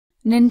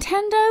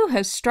Nintendo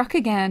has struck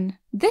again.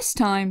 This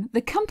time,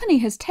 the company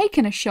has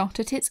taken a shot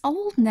at its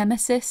old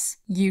nemesis,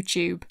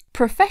 YouTube.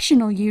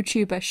 Professional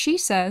YouTuber She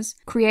Says,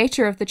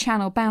 creator of the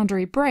channel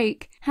Boundary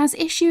Break, has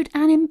issued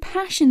an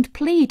impassioned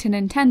plea to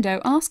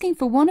Nintendo asking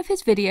for one of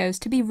his videos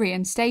to be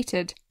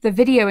reinstated. The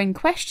video in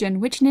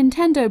question, which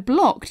Nintendo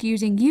blocked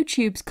using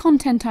YouTube's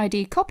Content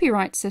ID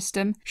copyright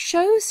system,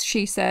 shows,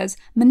 She Says,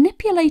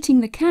 manipulating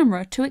the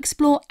camera to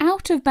explore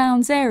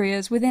out-of-bounds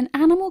areas within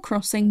Animal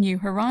Crossing New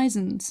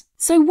Horizons.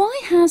 So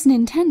why has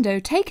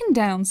Nintendo taken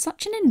down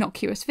such an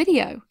innocuous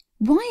video?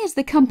 Why is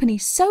the company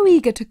so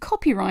eager to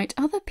copyright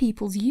other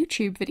people's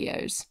YouTube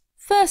videos?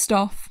 First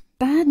off,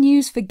 bad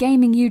news for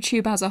gaming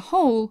YouTube as a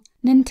whole,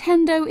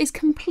 Nintendo is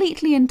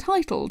completely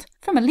entitled,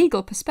 from a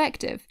legal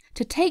perspective,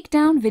 to take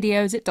down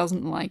videos it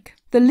doesn't like.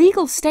 The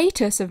legal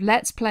status of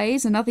Let's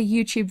Plays and other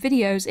YouTube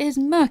videos is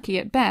murky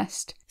at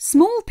best.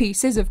 Small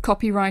pieces of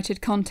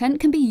copyrighted content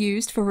can be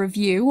used for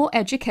review or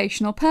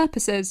educational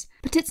purposes,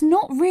 but it's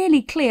not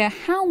really clear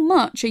how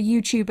much a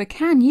YouTuber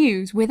can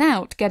use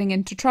without getting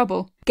into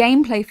trouble.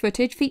 Gameplay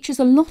footage features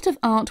a lot of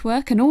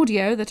artwork and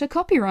audio that are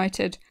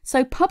copyrighted,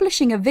 so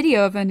publishing a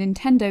video of a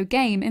Nintendo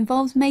game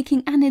involves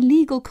making an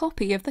illegal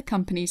copy of the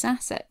company's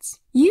assets.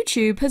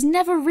 YouTube has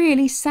never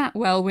really sat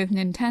well with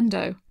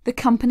Nintendo. The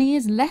company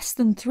is less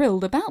than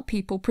thrilled about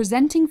people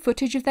presenting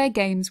footage of their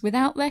games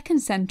without their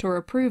consent or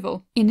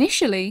approval.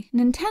 Initially,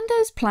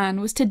 Nintendo's plan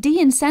was to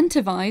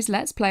de-incentivize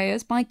Let's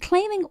Players by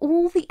claiming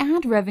all the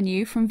ad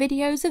revenue from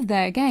videos of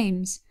their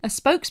games. A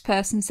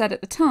spokesperson said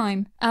at the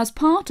time, "As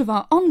part of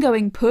our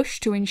ongoing push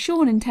to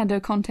ensure Nintendo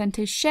content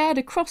is shared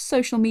across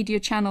social media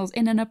channels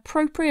in an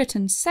appropriate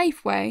and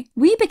safe way,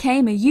 we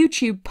became a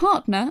YouTube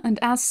partner, and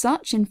as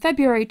such, in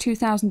February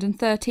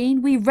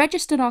 2013, we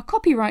registered our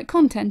copyright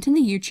content in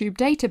the YouTube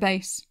database.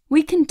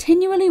 We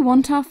continually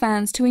want our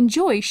fans to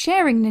enjoy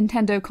sharing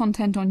Nintendo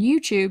content on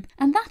YouTube,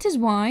 and that is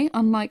why,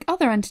 unlike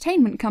other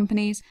entertainment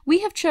companies, we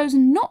have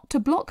chosen not to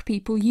block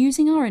people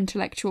using our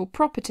intellectual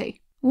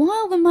property."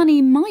 While the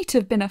money might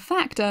have been a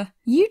factor,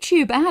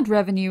 YouTube ad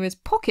revenue is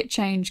pocket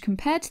change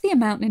compared to the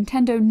amount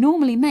Nintendo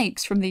normally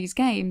makes from these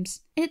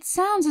games. It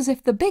sounds as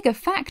if the bigger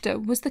factor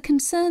was the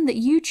concern that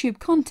YouTube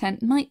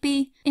content might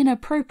be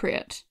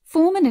inappropriate.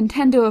 Former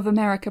Nintendo of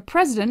America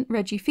president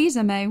Reggie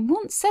Fils-Aimé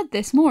once said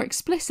this more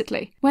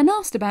explicitly when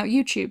asked about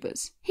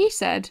YouTubers. He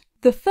said,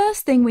 "The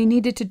first thing we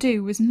needed to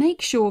do was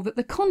make sure that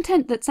the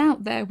content that's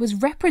out there was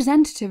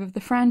representative of the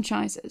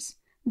franchises.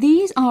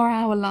 These are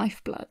our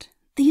lifeblood.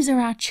 These are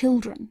our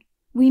children.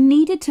 We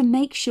needed to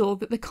make sure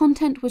that the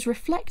content was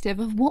reflective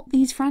of what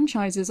these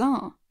franchises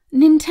are."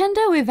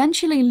 Nintendo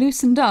eventually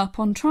loosened up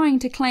on trying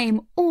to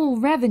claim all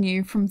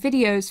revenue from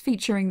videos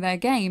featuring their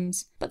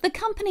games, but the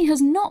company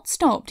has not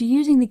stopped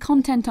using the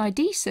Content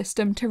ID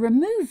system to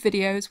remove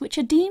videos which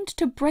are deemed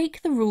to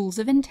break the rules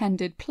of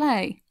intended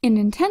play. In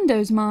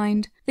Nintendo's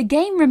mind, the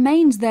game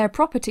remains their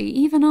property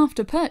even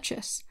after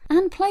purchase,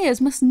 and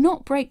players must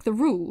not break the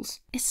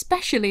rules,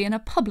 especially in a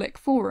public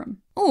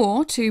forum.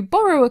 Or, to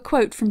borrow a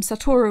quote from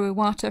Satoru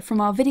Iwata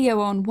from our video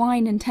on why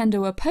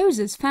Nintendo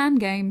opposes fan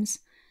games,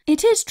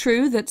 "It is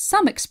true that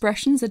some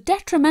expressions are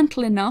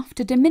detrimental enough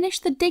to diminish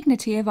the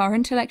dignity of our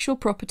intellectual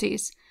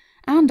properties,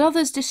 and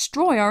others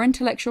destroy our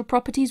intellectual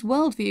properties'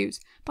 worldviews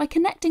by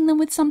connecting them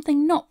with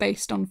something not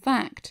based on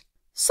fact."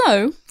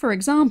 So, for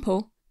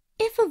example,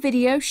 if a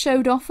video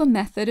showed off a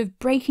method of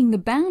breaking the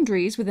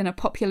boundaries within a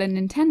popular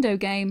Nintendo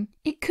game,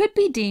 it could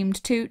be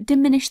deemed to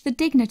diminish the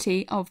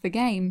dignity of the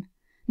game.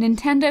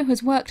 Nintendo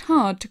has worked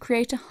hard to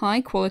create a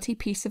high-quality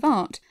piece of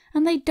art,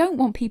 and they don't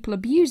want people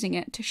abusing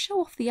it to show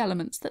off the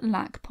elements that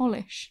lack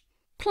polish.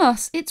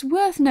 Plus, it's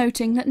worth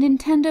noting that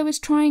Nintendo is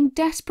trying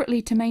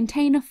desperately to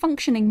maintain a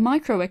functioning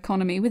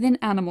microeconomy within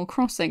Animal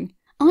Crossing.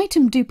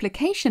 Item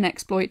duplication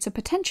exploits are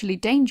potentially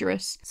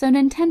dangerous, so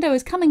Nintendo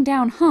is coming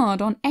down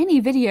hard on any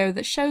video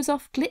that shows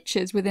off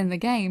glitches within the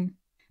game.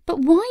 But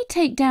why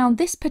take down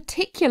this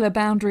particular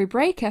Boundary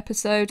Break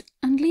episode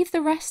and leave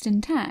the rest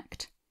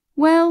intact?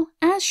 Well,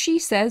 as She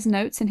Says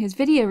notes in his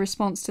video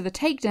response to the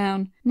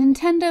takedown,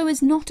 Nintendo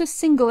is not a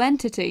single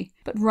entity,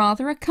 but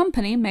rather a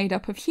company made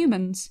up of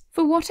humans.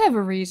 For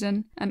whatever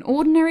reason, an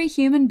ordinary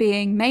human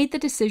being made the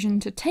decision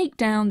to take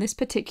down this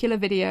particular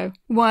video,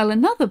 while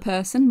another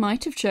person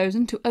might have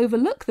chosen to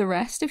overlook the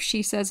rest of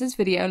She Says'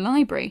 video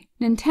library.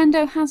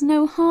 Nintendo has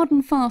no hard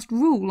and fast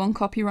rule on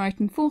copyright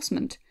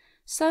enforcement,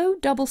 so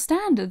double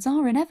standards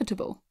are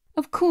inevitable.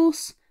 Of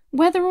course,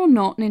 whether or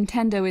not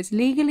Nintendo is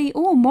legally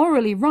or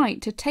morally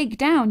right to take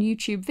down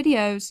YouTube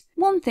videos,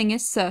 one thing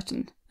is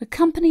certain. The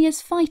company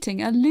is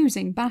fighting a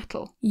losing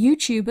battle.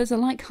 YouTubers are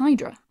like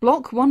Hydra.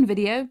 Block one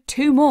video,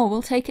 2 more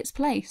will take its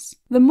place.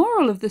 The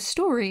moral of the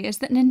story is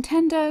that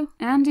Nintendo,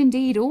 and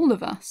indeed all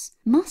of us,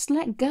 must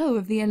let go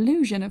of the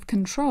illusion of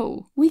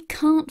control. We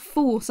can't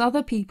force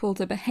other people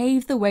to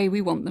behave the way we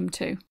want them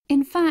to.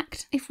 In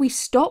fact, if we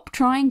stop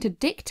trying to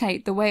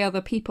dictate the way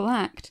other people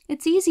act,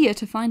 it's easier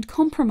to find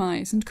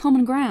compromise and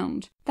common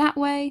ground. That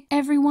way,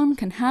 everyone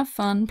can have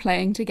fun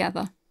playing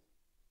together.